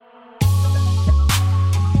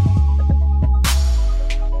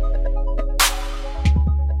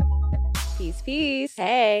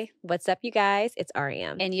Hey, what's up, you guys? It's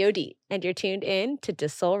Ariam. And Yodit. And you're tuned in to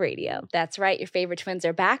Dis Soul Radio. That's right, your favorite twins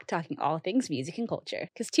are back talking all things music and culture.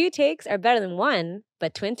 Because two takes are better than one,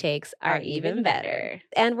 but twin takes are even better.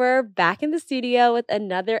 And we're back in the studio with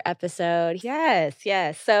another episode. Yes.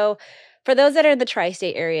 So for those that are in the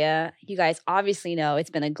tri-state area, you guys obviously know it's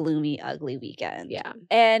been a gloomy, ugly weekend. Yeah.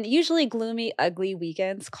 And usually gloomy, ugly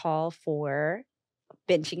weekends call for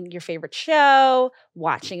binging your favorite show,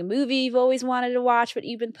 watching a movie you've always wanted to watch but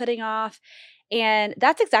you've been putting off. And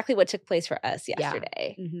that's exactly what took place for us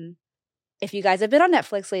yesterday. Yeah. Mm-hmm. If you guys have been on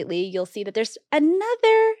Netflix lately, you'll see that there's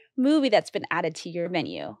another movie that's been added to your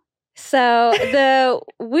menu. So the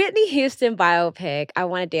Whitney Houston biopic, I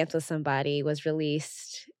Want to Dance with Somebody, was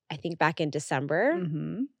released, I think, back in December.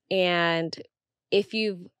 Mm-hmm. And if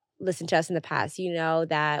you've listened to us in the past, you know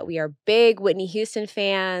that we are big Whitney Houston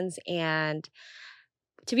fans. And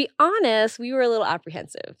to be honest, we were a little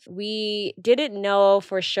apprehensive. We didn't know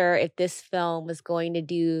for sure if this film was going to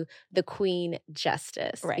do the Queen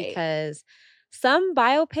justice. Right. Because some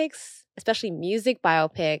biopics, especially music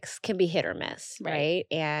biopics, can be hit or miss, right?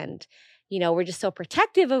 And, you know, we're just so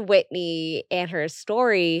protective of Whitney and her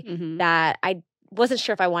story that I wasn't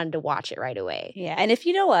sure if I wanted to watch it right away. Yeah, and if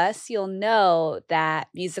you know us, you'll know that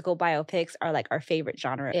musical biopics are like our favorite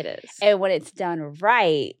genre. It is. And when it's done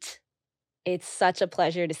right, it's such a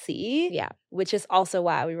pleasure to see. Yeah. Which is also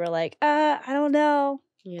why we were like, I don't know.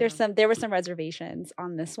 Yeah. There were some reservations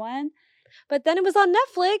on this one. But then it was on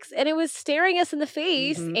Netflix and it was staring us in the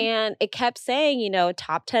face and it kept saying, you know,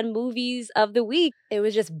 top 10 movies of the week. It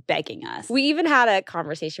was just begging us. We even had a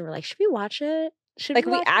conversation. We're like, should we watch it?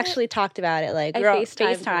 We actually talked about it. Like, we were on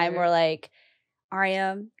FaceTime. We're like,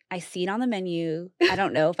 Ariam, I see it on the menu. I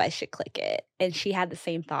don't know if I should click it. And she had the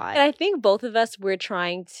same thought. And I think both of us were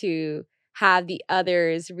trying to have the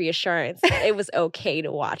other's reassurance that it was okay to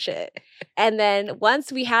watch it. And then once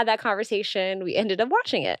we had that conversation, we ended up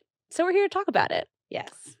watching it. So we're here to talk about it.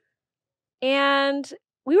 Yes. And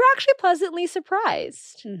we were actually pleasantly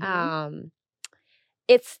surprised.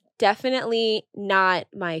 It's definitely not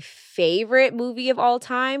my favorite movie of all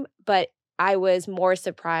time, but I was more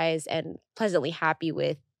surprised and pleasantly happy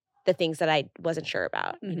with the things that I wasn't sure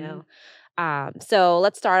about, you know? So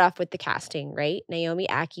let's start off with the casting, right? Naomi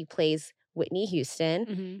Ackie plays Whitney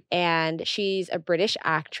Houston, and she's a British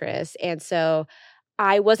actress. And so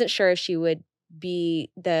I wasn't sure if she would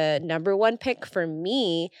be the number one pick for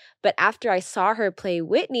me, but after I saw her play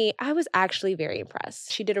Whitney, I was actually very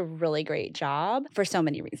impressed. She did a really great job for so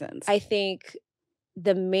many reasons. I think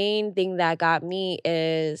the main thing that got me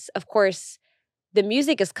is, of course, the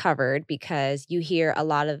music is covered because you hear a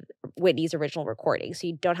lot of Whitney's original recordings, so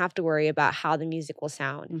you don't have to worry about how the music will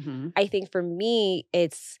sound. I think for me,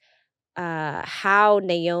 it's how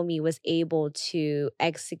Naomi was able to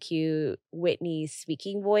execute Whitney's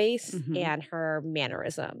speaking voice and her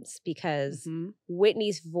mannerisms, because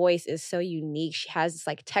Whitney's voice is so unique. She has this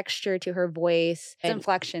like texture to her voice. And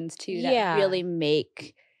inflections too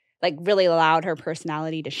that really allowed her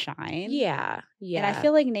personality to shine. Yeah. And I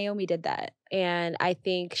feel like Naomi did that. And I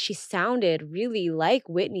think she sounded really like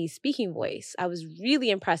Whitney's speaking voice. I was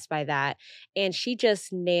really impressed by that. And she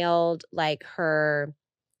just nailed like her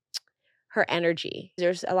energy.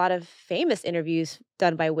 There's a lot of famous interviews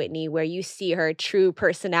done by Whitney where you see her true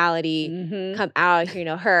personality come out, you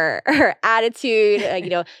know, her attitude, you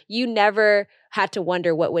know, you never had to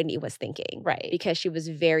wonder what Whitney was thinking. Right. Because she was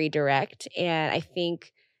very direct. And I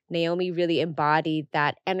think Naomi really embodied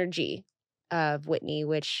that energy of Whitney,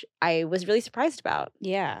 which I was really surprised about.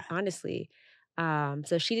 Yeah. Honestly.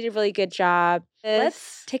 So she did a really good job.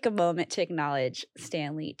 Let's take a moment to acknowledge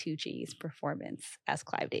Stanley Tucci's performance as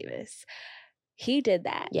Clive Davis. He did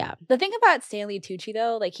that. Yeah. The thing about Stanley Tucci,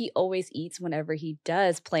 though, like he always eats whenever he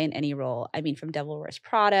does play in any role. I mean, from Devil Wears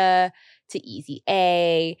Prada to Easy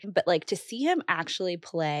A. But like to see him actually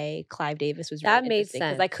play Clive Davis was really interesting. That made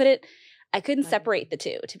sense. Because I couldn't separate the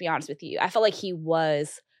two, to be honest with you. I felt like he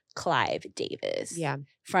was Clive Davis. Yeah.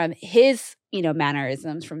 From his, you know,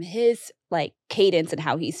 mannerisms, from his like cadence and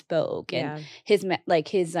how he spoke and his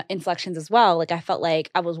inflections as well. Like I felt like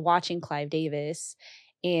I was watching Clive Davis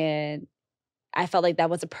and I felt like that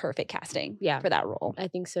was a perfect casting for that role. I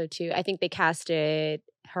think so too. I think they casted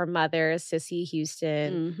her mother, Cissy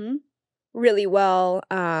Houston, really well.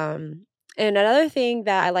 And another thing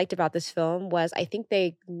that I liked about this film was I think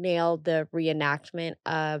they nailed the reenactment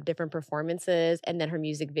of different performances and then her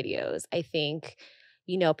music videos. I think,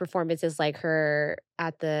 performances like her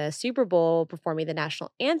at the Super Bowl performing the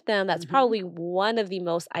national anthem. That's probably one of the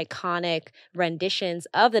most iconic renditions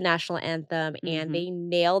of the national anthem. And they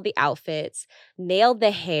nailed the outfits, nailed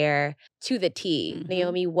the hair to the T.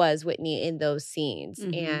 Naomi was Whitney in those scenes.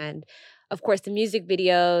 And of course, the music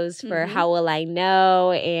videos for How Will I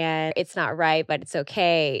Know and It's Not Right, But It's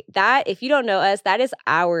Okay. That, if you don't know us, that is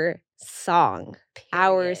our song. Period.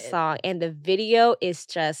 Our song. And the video is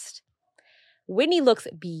just, Whitney looks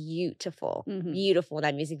beautiful, beautiful in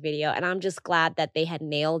that music video. And I'm just glad that they had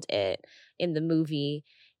nailed it in the movie.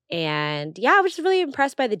 And yeah, I was just really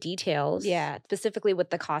impressed by the details. Yeah, specifically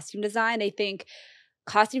with the costume design. I think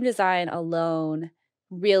costume design alone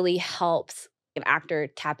really helps an actor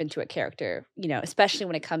tap into a character, especially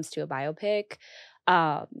when it comes to a biopic.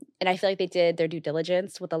 And I feel like they did their due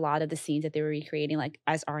diligence with a lot of the scenes that they were recreating, like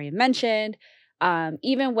as Ariam mentioned.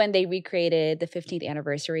 Even when they recreated the 15th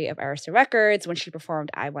anniversary of Arista Records, when she performed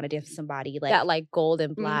 "I Want to Dance with Somebody," like that gold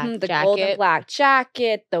and black the jacket. gold and black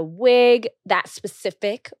jacket, the wig, that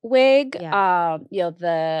specific wig,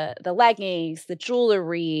 the leggings, the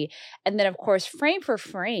jewelry, and then of course frame for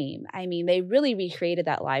frame. I mean, they really recreated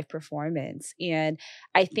that live performance, and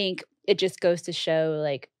I think it just goes to show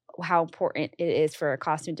like how important it is for a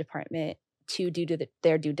costume department to do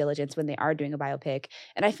their due diligence when they are doing a biopic.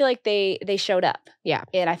 And I feel like they showed up. Yeah.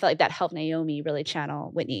 And I feel like that helped Naomi really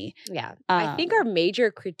channel Whitney. Yeah. I think our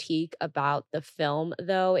major critique about the film,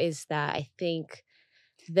 though, is that I think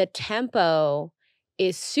the tempo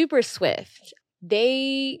is super swift.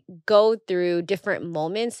 They go through different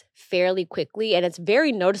moments fairly quickly, and it's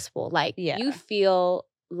very noticeable. Like, you feel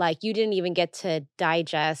like you didn't even get to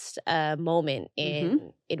digest a moment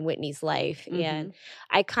in Whitney's life. And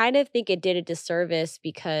I kind of think it did a disservice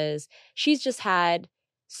because she's just had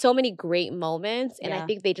so many great moments, and I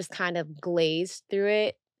think they just kind of glazed through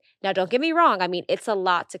it. Now, don't get me wrong. I mean, it's a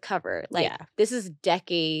lot to cover. Like, this is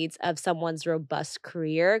decades of someone's robust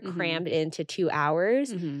career crammed into 2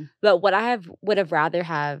 hours. But what I would have rather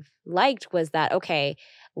have liked was that, okay,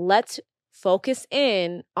 let's focus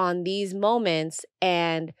in on these moments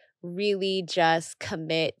and really just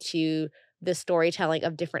commit to the storytelling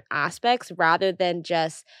of different aspects rather than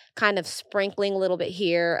just kind of sprinkling a little bit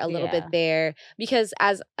here, a little bit there. Because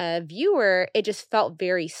as a viewer, it just felt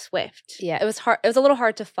very swift. Yeah, it was hard. It was a little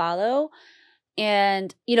hard to follow.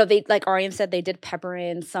 And, they, like Ariam said, they did pepper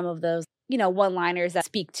in some of those, one-liners that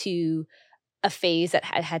speak to a phase that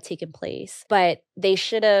had taken place. But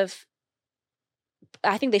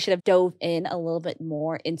I think they should have dove in a little bit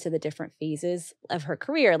more into the different phases of her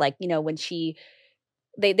career. Like, when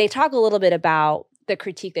they talk a little bit about the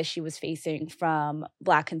critique that she was facing from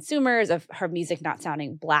Black consumers of her music not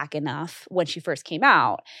sounding Black enough when she first came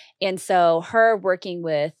out. And so her working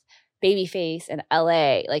with Babyface and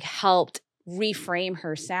LA like helped reframe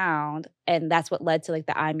her sound, and that's what led to like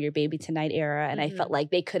the I'm Your Baby Tonight era. And I felt like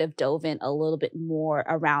they could have dove in a little bit more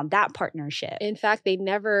around that partnership. In fact, they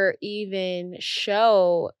never even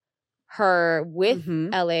show her with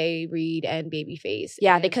LA Reid and Babyface.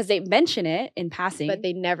 Yeah, because they mention it in passing, but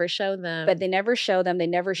they never show them. They never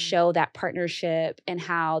show that partnership and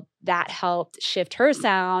how that helped shift her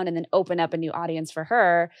sound and then open up a new audience for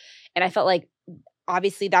her. And I felt like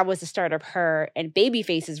obviously that was the start of her and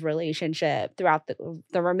Babyface's relationship throughout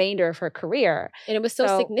the remainder of her career. And it was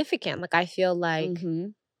so significant. Like, I feel like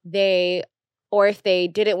they, or if they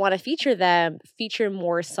didn't want to feature them, feature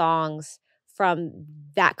more songs from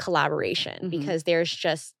that collaboration because there's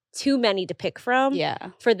just too many to pick from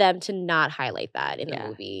for them to not highlight that in the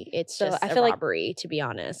movie. It's just I feel robbery, to be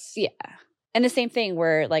honest. Yeah. And the same thing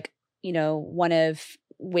where like, one of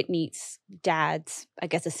Whitney's dad's, I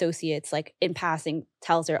guess, associates, like in passing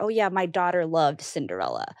tells her, oh yeah, my daughter loved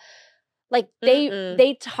Cinderella. Like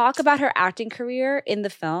they talk about her acting career in the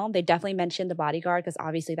film. They definitely mentioned The Bodyguard because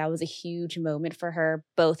obviously that was a huge moment for her,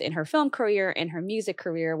 both in her film career and her music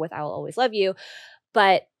career with I Will Always Love You.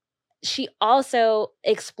 But she also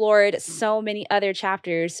explored so many other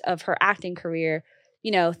chapters of her acting career.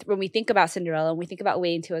 When we think about Cinderella, when we think about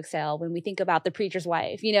Waiting to Exhale, when we think about The Preacher's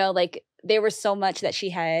Wife, like there was so much that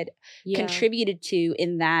she had contributed to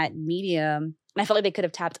in that medium. And I felt like they could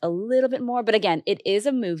have tapped a little bit more. But again, it is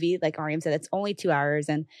a movie, like Ariam said, it's only 2 hours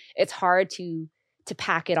and it's hard to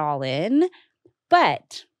pack it all in.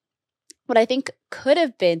 But what I think could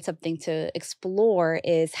have been something to explore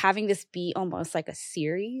is having this be almost like a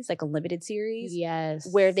series, like a limited series. Yes.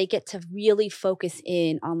 Where they get to really focus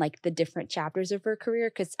in on like the different chapters of her career.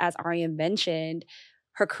 Because as Ariam mentioned,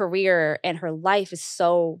 her career and her life is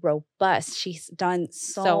so robust. She's done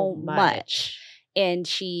so much. And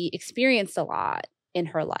she experienced a lot in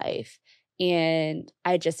her life. And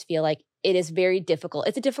I just feel like it is very difficult.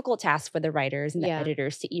 It's a difficult task for the writers and the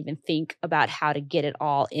editors to even think about how to get it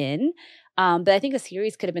all in. But I think a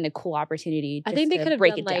series could have been a cool opportunity. I think they could have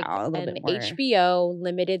break done it down a little bit more. HBO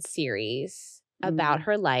limited series about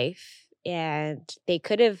her life, and they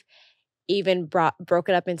could have even broke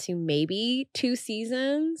it up into maybe 2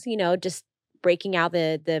 seasons. You know, just breaking out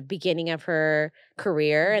the beginning of her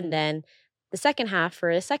career and then the second half for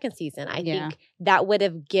a second season. I think that would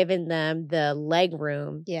have given them the leg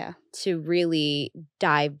room to really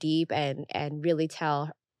dive deep and really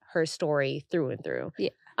tell her story through and through.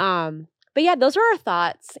 But yeah, those are our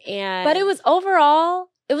thoughts. But it was overall,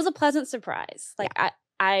 it was a pleasant surprise. Like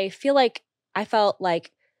I feel like I felt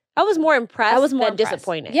like I was more impressed than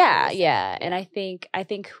disappointed. Yeah. And I think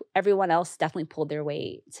everyone else definitely pulled their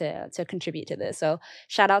weight to contribute to this. So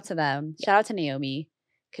shout out to them. Shout out to Naomi.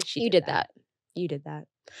 Because You did that.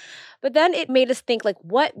 But then it made us think, like,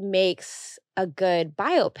 what makes a good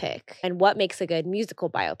biopic and what makes a good musical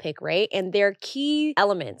biopic, right? And there are key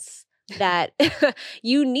elements that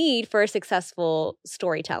you need for successful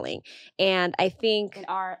storytelling. And I think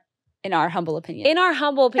in our humble opinion,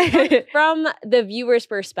 from the viewer's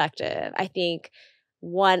perspective, I think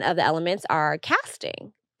one of the elements are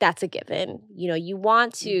casting. That's a given. You know, you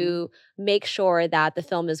want to make sure that the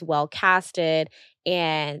film is well casted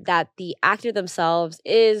and that the actor themselves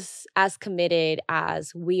is as committed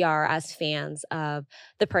as we are as fans of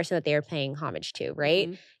the person that they are paying homage to,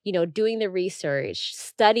 right? You know, doing the research,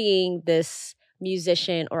 studying this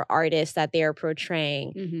musician or artist that they are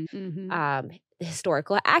portraying,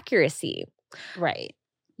 historical accuracy. Right.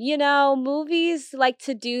 You know, movies like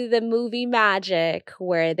to do the movie magic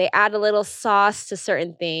where they add a little sauce to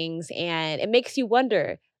certain things and it makes you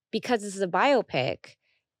wonder, because this is a biopic,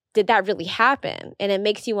 did that really happen? And it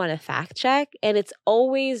makes you want to fact check. And it's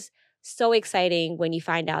always so exciting when you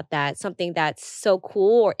find out that something that's so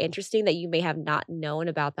cool or interesting that you may have not known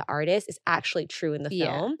about the artist is actually true in the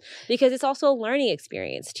film, because it's also a learning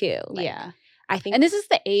experience too. Like, I think, and this is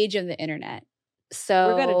the age of the internet. So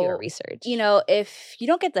we're going to do our research. You know, if you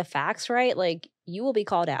don't get the facts right, like, you will be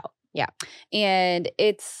called out. Yeah. And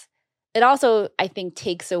it also, I think,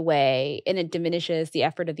 takes away and it diminishes the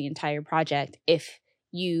effort of the entire project if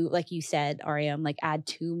you, like you said, Ariam, like, add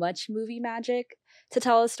too much movie magic to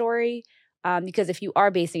tell a story. Because if you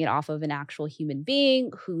are basing it off of an actual human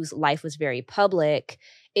being whose life was very public,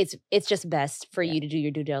 it's just best for you to do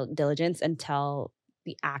your due diligence and tell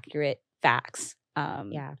the accurate facts.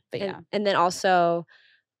 And then also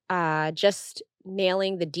just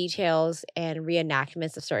nailing the details and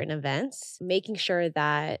reenactments of certain events, making sure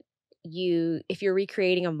that if you're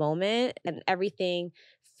recreating a moment and everything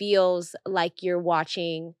feels like you're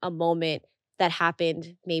watching a moment that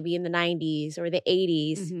happened maybe in the 90s or the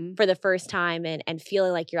 80s for the first time and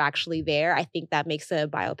feeling like you're actually there, I think that makes a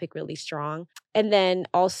biopic really strong. And then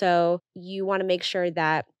also you want to make sure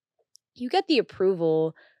that you get the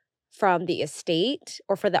approval from the estate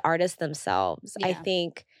or for the artists themselves. I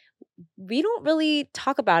think we don't really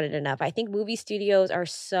talk about it enough. I think movie studios are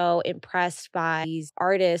so impressed by these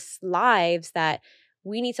artists' lives that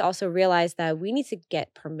we need to also realize that we need to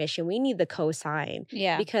get permission. We need the cosign.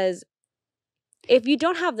 Yeah. Because if you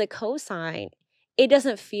don't have the cosign, it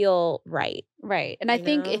doesn't feel right. Right. And I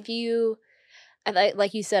think if you,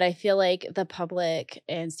 like you said, I feel like the public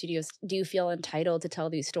and studios do feel entitled to tell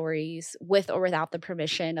these stories with or without the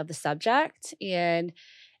permission of the subject. And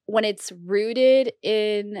when it's rooted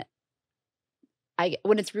in that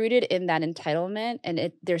entitlement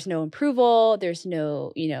and there's no approval, there's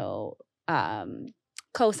no,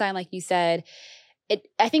 cosign, like you said,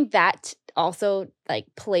 I think that also like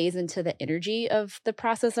plays into the energy of the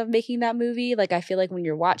process of making that movie. Like, I feel like when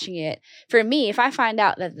you're watching it, for me, if I find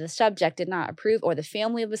out that the subject did not approve or the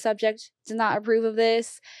family of the subject did not approve of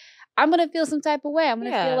this, I'm going to feel some type of way. I'm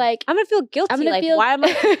going to feel like I'm going to feel guilty. Why am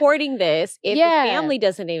I supporting this if the family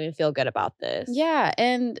doesn't even feel good about this? Yeah.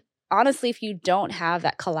 And honestly, if you don't have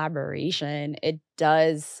that collaboration, it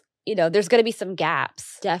does, there's going to be some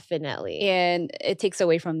gaps. Definitely. And it takes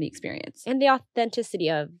away from the experience. And the authenticity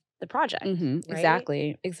of the project. Right?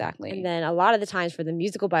 Exactly. And then a lot of the times for the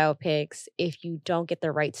musical biopics, if you don't get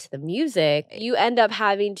the rights to the music, you end up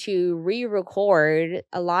having to re-record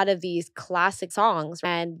a lot of these classic songs.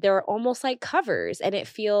 And they're almost like covers. And it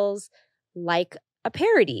feels like a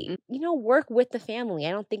parody. Work with the family.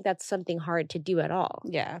 I don't think that's something hard to do at all.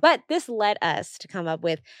 Yeah. But this led us to come up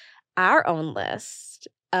with our own list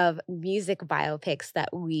of music biopics that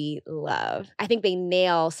we love. I think they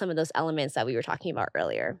nail some of those elements that we were talking about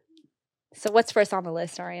earlier. So what's first on the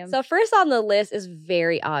list, Ariam? So first on the list is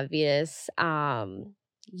very obvious.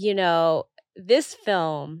 This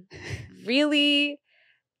film really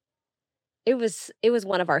It was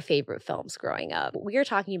one of our favorite films growing up. We are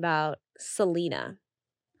talking about Selena.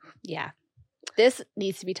 Yeah. This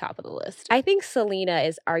needs to be top of the list. I think Selena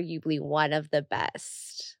is arguably one of the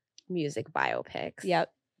best music biopics.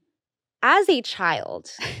 Yep. As a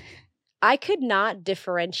child, I could not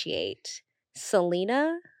differentiate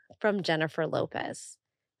Selena from Jennifer Lopez.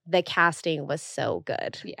 The casting was so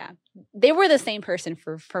good. Yeah. They were the same person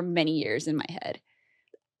for many years in my head.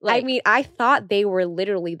 I mean, I thought they were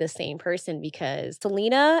literally the same person because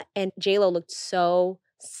Selena and J-Lo looked so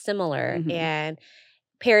similar, and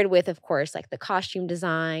paired with, of course, like the costume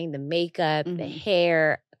design, the makeup, the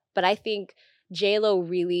hair. But I think J-Lo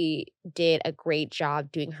really did a great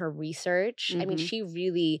job doing her research. I mean, she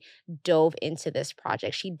really dove into this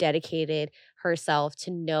project. She dedicated herself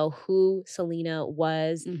to know who Selena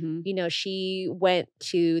was. You know, she went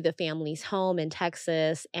to the family's home in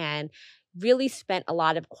Texas and really spent a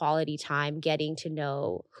lot of quality time getting to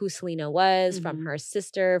know who Selena was from her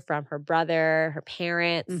sister, from her brother, her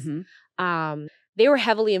parents. They were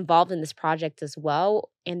heavily involved in this project as well.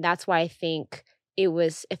 And that's why I think it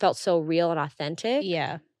felt so real and authentic.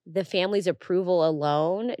 Yeah. The family's approval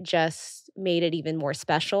alone just made it even more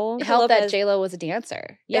special. It helped that J-Lo was a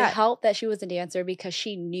dancer. Yeah. It helped that she was a dancer because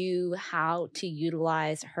she knew how to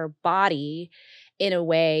utilize her body in a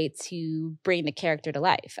way to bring the character to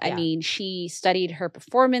life. I mean, she studied her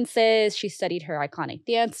performances. She studied her iconic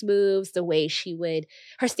dance moves, the way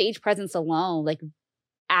her stage presence alone, like,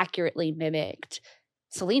 accurately mimicked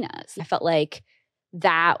Selena's. I felt like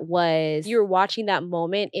you were watching that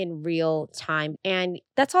moment in real time, and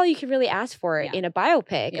that's all you could really ask for in a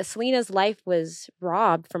biopic. Selena's life was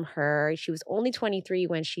robbed from her. She was only 23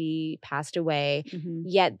 when she passed away,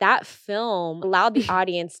 yet that film allowed the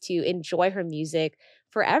audience to enjoy her music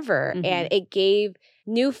forever, and it gave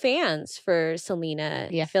new fans for Selena.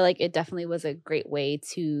 Yeah, I feel like it definitely was a great way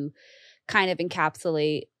to kind of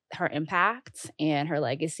encapsulate her impact and her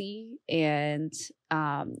legacy, and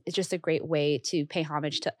it's just a great way to pay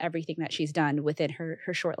homage to everything that she's done within her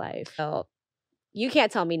short life. So you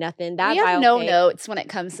can't tell me nothing. We have no notes when it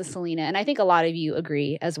comes to Selena, and I think a lot of you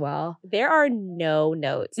agree as well. There are no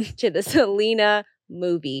notes to the Selena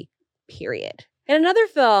movie, period. And another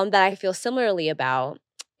film that I feel similarly about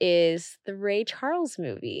is the Ray Charles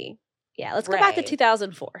movie. Yeah, let's go back to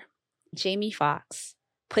 2004. Jamie Foxx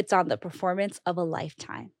puts on the performance of a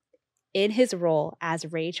lifetime in his role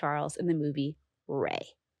as Ray Charles in the movie Ray.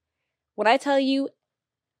 When I tell you,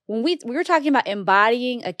 when we were talking about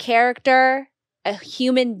embodying a character, a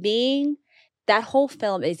human being, that whole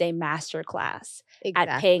film is a masterclass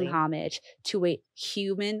at paying homage to a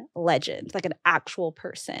human legend, like an actual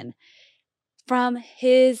person. From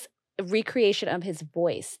his recreation of his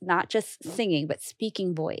voice, not just singing, but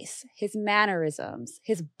speaking voice, his mannerisms,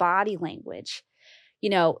 his body language, you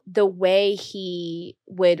know, the way he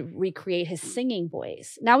would recreate his singing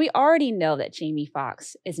voice. Now, we already know that Jamie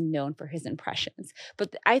Foxx is known for his impressions,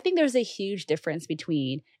 but I think there's a huge difference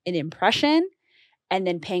between an impression and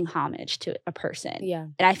then paying homage to a person. Yeah.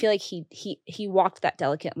 And I feel like he walked that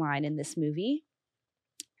delicate line in this movie.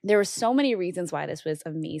 There were so many reasons why this was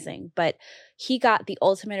amazing, but he got the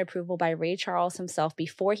ultimate approval by Ray Charles himself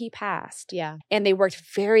before he passed. Yeah. And they worked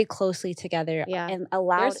very closely together and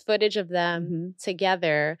allowed... There's footage of them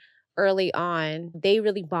together early on. They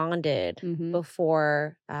really bonded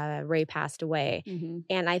before Ray passed away.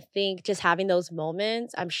 And I think just having those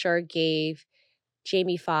moments, I'm sure gave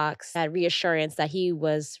Jamie Foxx that reassurance that he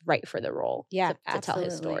was right for the role to tell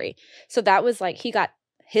his story. So that was like, he got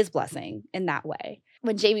his blessing in that way.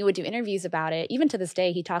 When Jamie would do interviews about it, even to this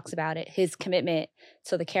day, he talks about it. His commitment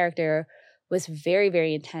to the character was very,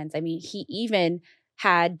 very intense. I mean, he even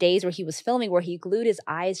had days where he was filming where he glued his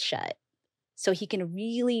eyes shut so he can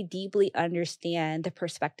really deeply understand the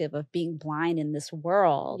perspective of being blind in this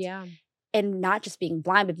world. Yeah. And not just being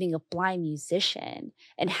blind, but being a blind musician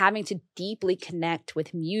and having to deeply connect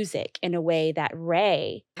with music in a way that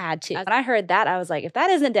Ray had to. When I heard that, I was like, if that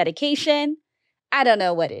isn't dedication, I don't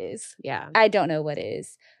know what is. Yeah. I don't know what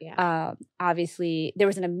is. Yeah. Obviously, there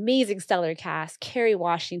was an amazing stellar cast. Kerry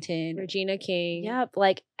Washington. Regina King. Yep.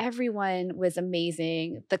 Like, everyone was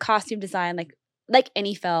amazing. The costume design, like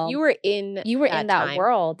any film. You were in that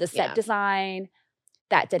world. The set design,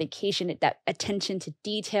 that dedication, that attention to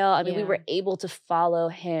detail. I mean, we were able to follow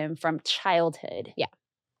him from childhood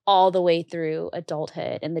all the way through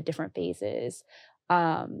adulthood and the different phases.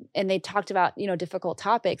 And they talked about, difficult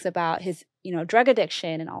topics about his, drug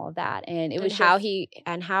addiction and all of that. And it was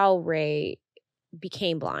how Ray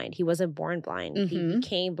became blind. He wasn't born blind. He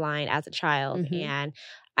became blind as a child. And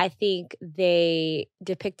I think they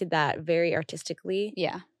depicted that very artistically.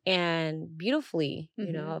 Yeah. and beautifully.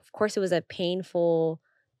 Of course, it was a painful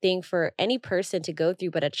thing for any person to go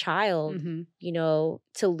through, but a child,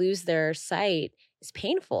 to lose their sight is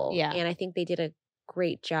painful. Yeah. And I think they did a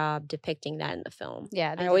great job depicting that in the film.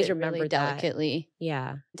 Yeah, I always remember really that delicately.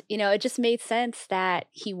 Yeah. It just made sense that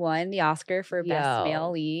he won the Oscar for Best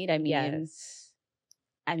Male Lead. I mean,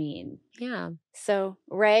 yeah. So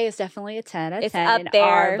Ray is definitely a 10 out of It's 10 up in there.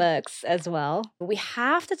 our books as well. We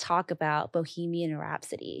have to talk about Bohemian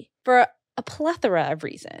Rhapsody for a plethora of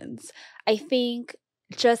reasons. I think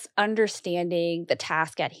just understanding the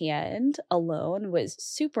task at hand alone was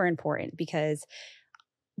super important because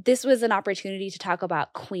this was an opportunity to talk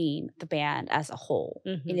about Queen, the band as a whole.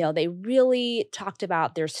 They really talked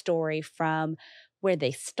about their story from where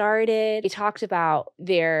they started. They talked about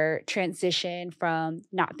their transition from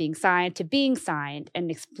not being signed to being signed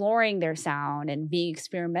and exploring their sound and being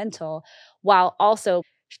experimental while also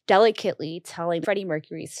delicately telling Freddie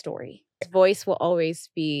Mercury's story. His voice will always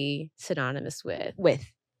be synonymous with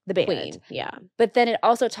the band. Queen, yeah. But then it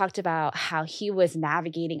also talked about how he was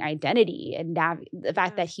navigating identity and the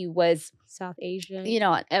fact that he was South Asian,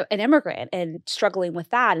 an immigrant and struggling with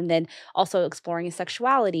that, and then also exploring his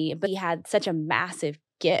sexuality. But he had such a massive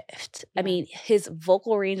gift. Yeah. I mean, his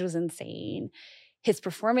vocal range was insane. His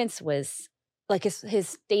performance was like his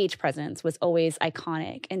stage presence was always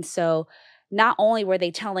iconic. And so not only were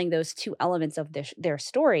they telling those two elements of their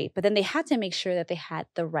story, but then they had to make sure that they had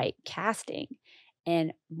the right casting.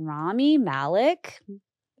 And Rami Malek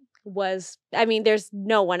there's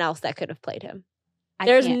no one else that could have played him.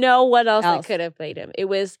 There's no one else that could have played him. It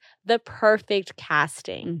was the perfect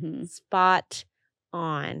casting. Spot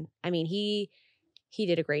on. He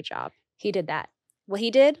did a great job. He did that. What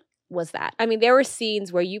he did was that. There were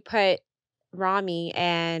scenes where you put Rami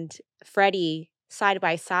and Freddie side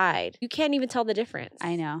by side. You can't even tell the difference.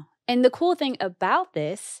 I know. And the cool thing about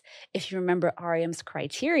this, if you remember Ariam's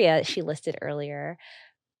criteria she listed earlier,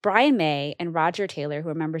 Brian May and Roger Taylor, who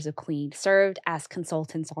are members of Queen, served as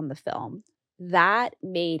consultants on the film. That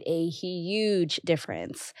made a huge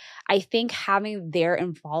difference. I think having their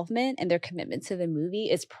involvement and their commitment to the movie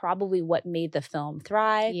is probably what made the film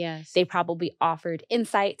thrive. Yes. They probably offered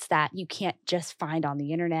insights that you can't just find on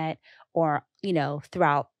the internet or,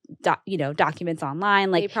 throughout documents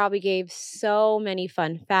online. They probably gave so many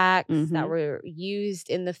fun facts that were used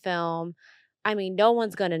in the film. No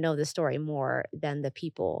one's going to know the story more than the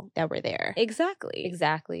people that were there.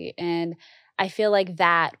 Exactly. And I feel like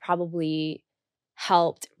that probably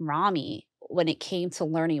helped Rami when it came to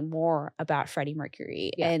learning more about Freddie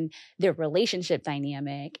Mercury and their relationship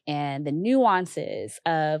dynamic and the nuances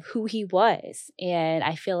of who he was. And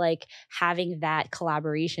I feel like having that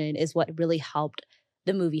collaboration is what really helped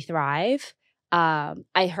the movie thrive.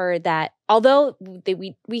 I heard that although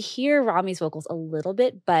we hear Rami's vocals a little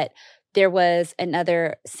bit, but there was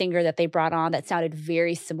another singer that they brought on that sounded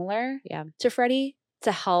very similar to Freddie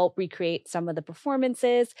to help recreate some of the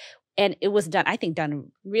performances. And it was done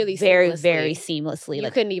really very, seamlessly. very seamlessly. You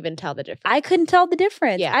couldn't even tell the difference. I couldn't tell the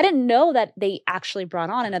difference. Yeah. I didn't know that they actually brought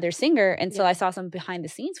on another singer until I saw some behind the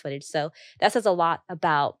scenes footage. So that says a lot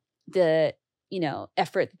about the,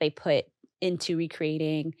 effort that they put into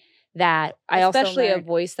recreating that. Especially a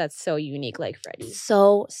voice that's so unique like Freddie.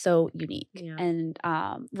 So unique. Yeah. And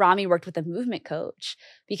Rami worked with a movement coach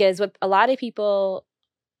because what a lot of people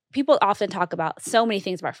often talk about so many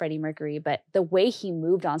things about Freddie Mercury, but the way he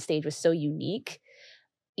moved on stage was so unique.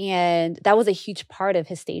 And that was a huge part of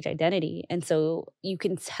his stage identity. And so you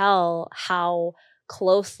can tell how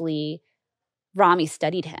closely Rami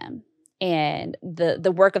studied him. And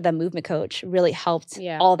the work of the movement coach really helped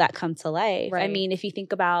all that come to life. Right. If you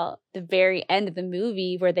think about the very end of the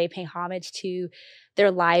movie where they pay homage to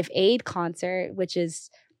their Live Aid concert, which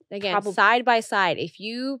is again side by side. If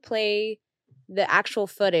you play the actual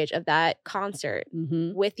footage of that concert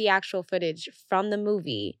with the actual footage from the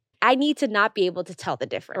movie, I need to not be able to tell the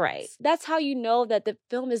difference. Right. That's how you know that the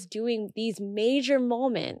film is doing these major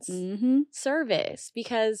moments service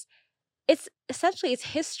because it's essentially it's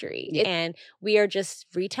history and we are just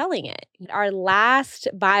retelling it. Our last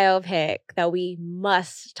biopic that we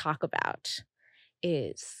must talk about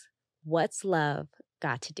is What's Love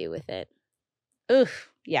Got to Do with It? Oof.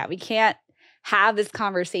 Yeah, we can't have this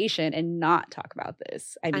conversation and not talk about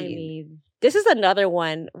this. I mean, this is another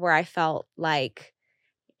one where I felt like,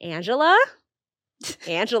 Angela,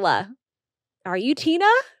 are you Tina?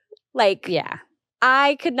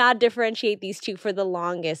 I could not differentiate these two for the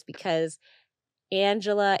longest because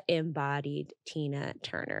Angela embodied Tina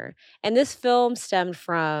Turner. And this film stemmed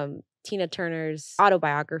from Tina Turner's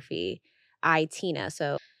autobiography, I, Tina.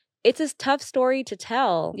 So it's a tough story to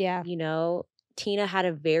tell. Yeah. Tina had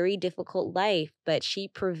a very difficult life, but she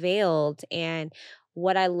prevailed. And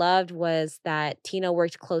what I loved was that Tina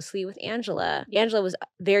worked closely with Angela. Angela was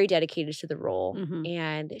very dedicated to the role,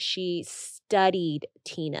 and she studied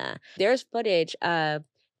Tina. There's footage of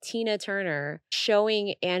Tina Turner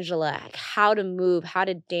showing Angela how to move, how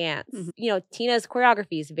to dance. You know, Tina's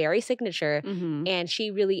choreography is very signature, and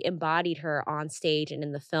she really embodied her on stage and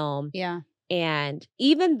in the film. Yeah. And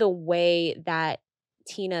even the way that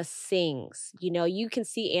Tina sings, you know, you can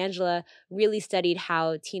see Angela really studied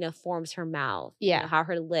how Tina forms her mouth, you know, how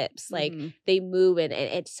her lips, like they move, and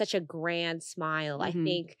it's such a grand smile. I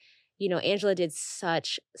think, you know, Angela did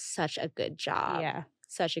such a good job. Yeah.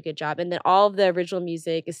 Such a good job. And then all of the original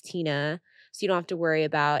music is Tina, so you don't have to worry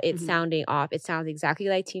about it sounding off. It sounds exactly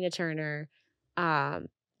like Tina Turner.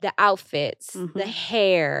 The outfits, the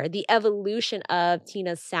hair, the evolution of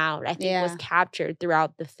Tina's sound, I think was captured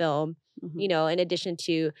throughout the film, you know, in addition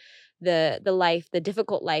to the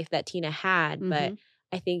difficult life that Tina had. But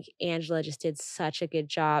I think Angela just did such a good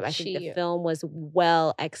job. I think the film was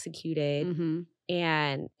well executed,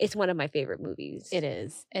 and it's one of my favorite movies. It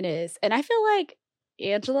is. It is. And I feel like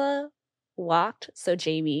Angela walked so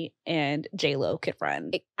Jamie and J-Lo could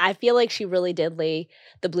run. I feel like she really did lay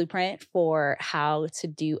the blueprint for how to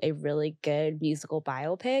do a really good musical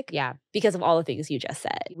biopic. Yeah. Because of all the things you just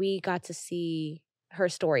said. We got to see her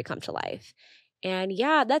story come to life. And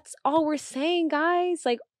yeah, that's all we're saying, guys.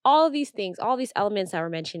 Like, all of these things, all these elements that we're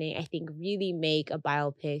mentioning, I think really make a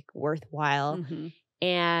biopic worthwhile.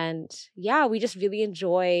 And yeah, we just really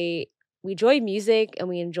enjoy music, and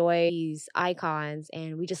we enjoy these icons,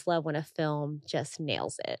 and we just love when a film just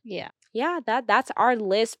nails it. Yeah, that's our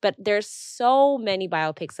list, but there's so many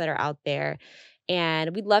biopics that are out there,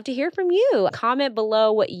 and we'd love to hear from you. Comment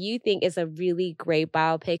below what you think is a really great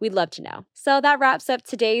biopic. We'd love to know. So that wraps up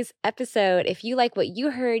today's episode. If you like what you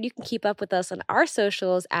heard, you can keep up with us on our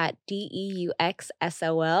socials at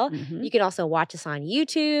DEUXSOL. You can also watch us on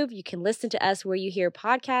YouTube. You can listen to us where you hear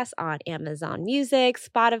podcasts on Amazon Music,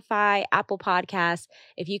 Spotify, Apple Podcasts.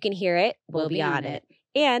 If you can hear it, we'll be on it.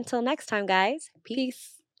 And till next time, guys,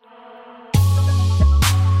 peace.